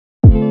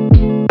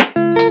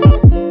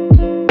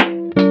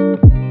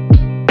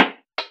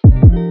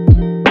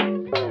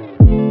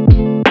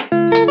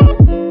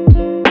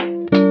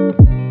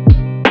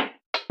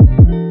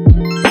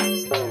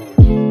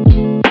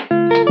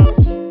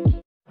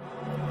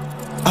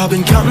I've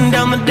been counting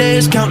down the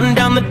days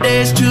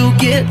to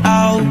get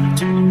out.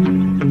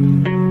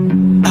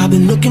 I've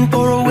been looking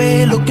for a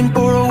way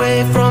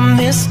from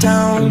this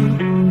town.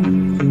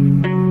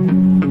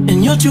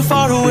 And you're too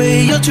far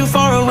away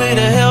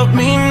to help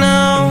me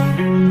now.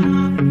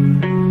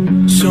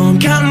 So I'm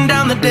counting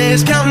down the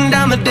days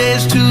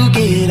to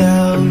get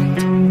out.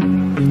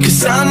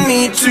 'Cause I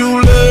need to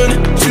learn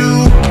to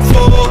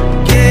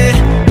forget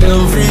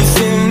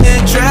everything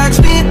that drags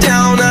me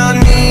down. I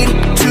need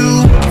to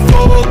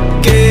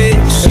forget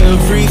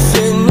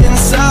everything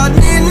inside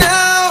me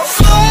now.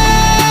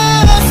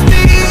 Full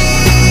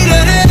speed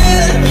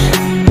ahead,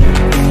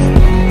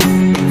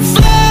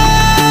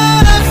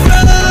 fly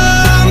from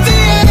the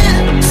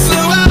end. So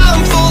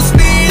I'm full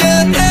speed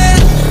ahead.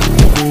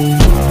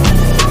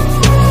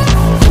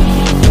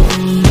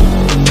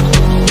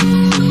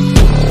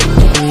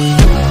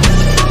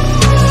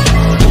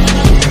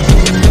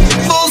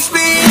 Full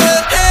speed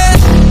ahead.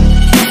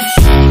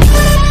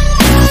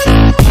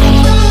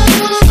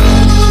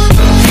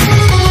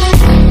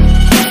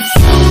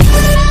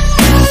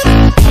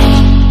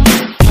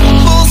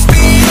 Full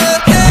speed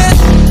ahead.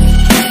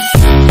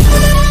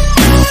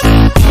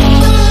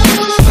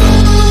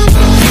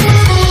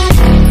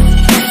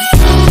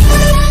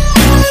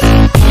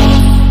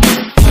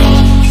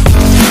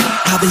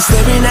 I've been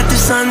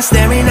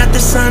staring at the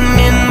sun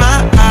in my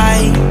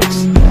eyes.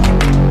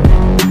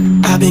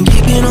 I've been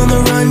keeping on the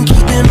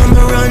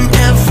run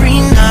every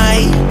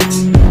night.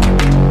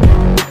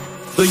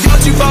 But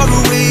you're too far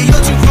away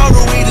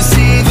to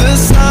see the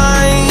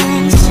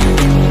signs.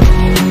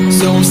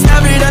 So I'm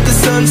staring at the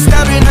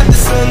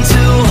sun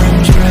till I'm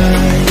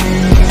dry.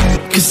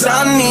 'Cause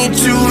I need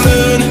to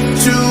learn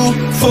to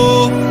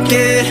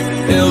forget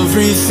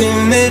everything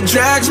that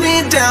drags me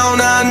down.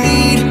 I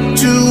need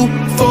to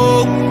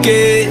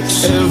forget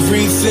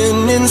everything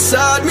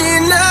inside me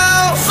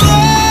now.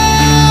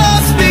 Full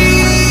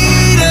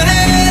speed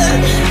ahead,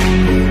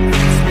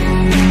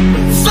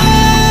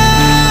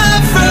 fly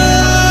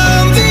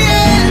from the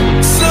end.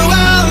 So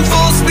I'm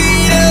full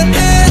speed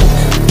ahead.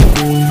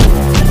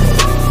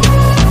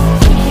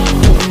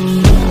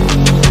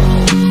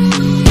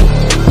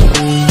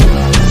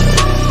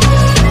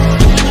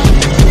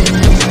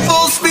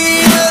 Full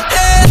speed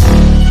ahead.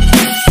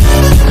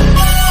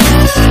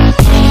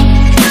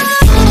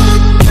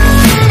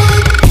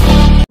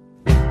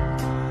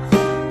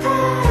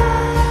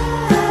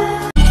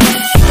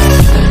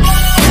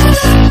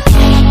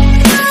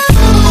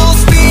 Full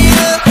speed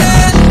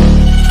ahead.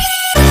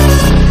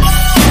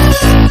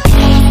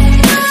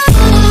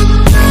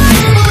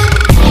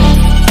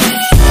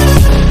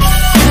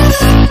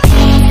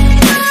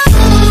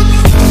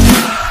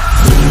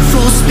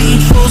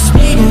 Full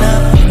speed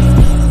now.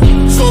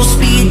 Full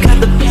speed, got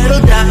the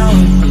pedal down.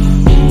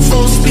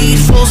 Full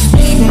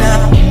speed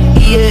now.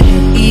 Yeah,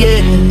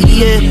 yeah,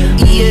 yeah,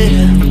 yeah.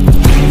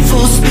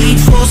 Full speed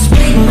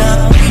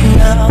now.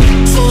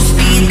 Full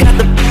speed, got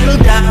the pedal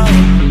down.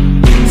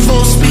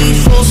 Full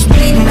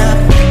speed now.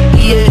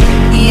 Yeah,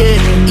 yeah,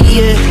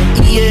 yeah,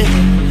 yeah.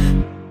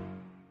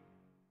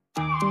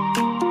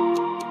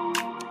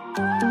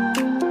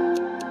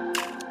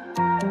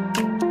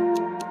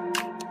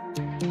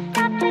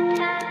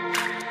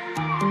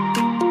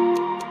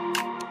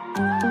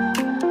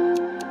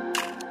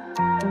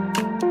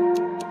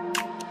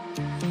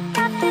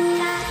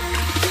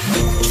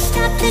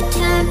 Stop the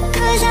time,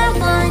 'cause I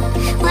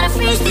wanna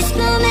freeze this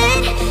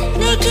moment.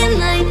 Make it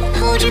mine,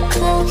 hold you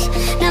close.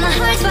 Now my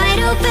heart's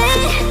wide open.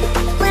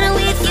 When I'm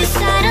with you,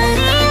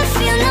 suddenly I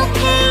feel no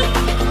pain.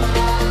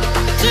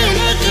 Do you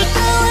make it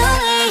go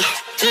away?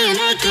 Do you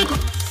make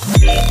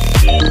it?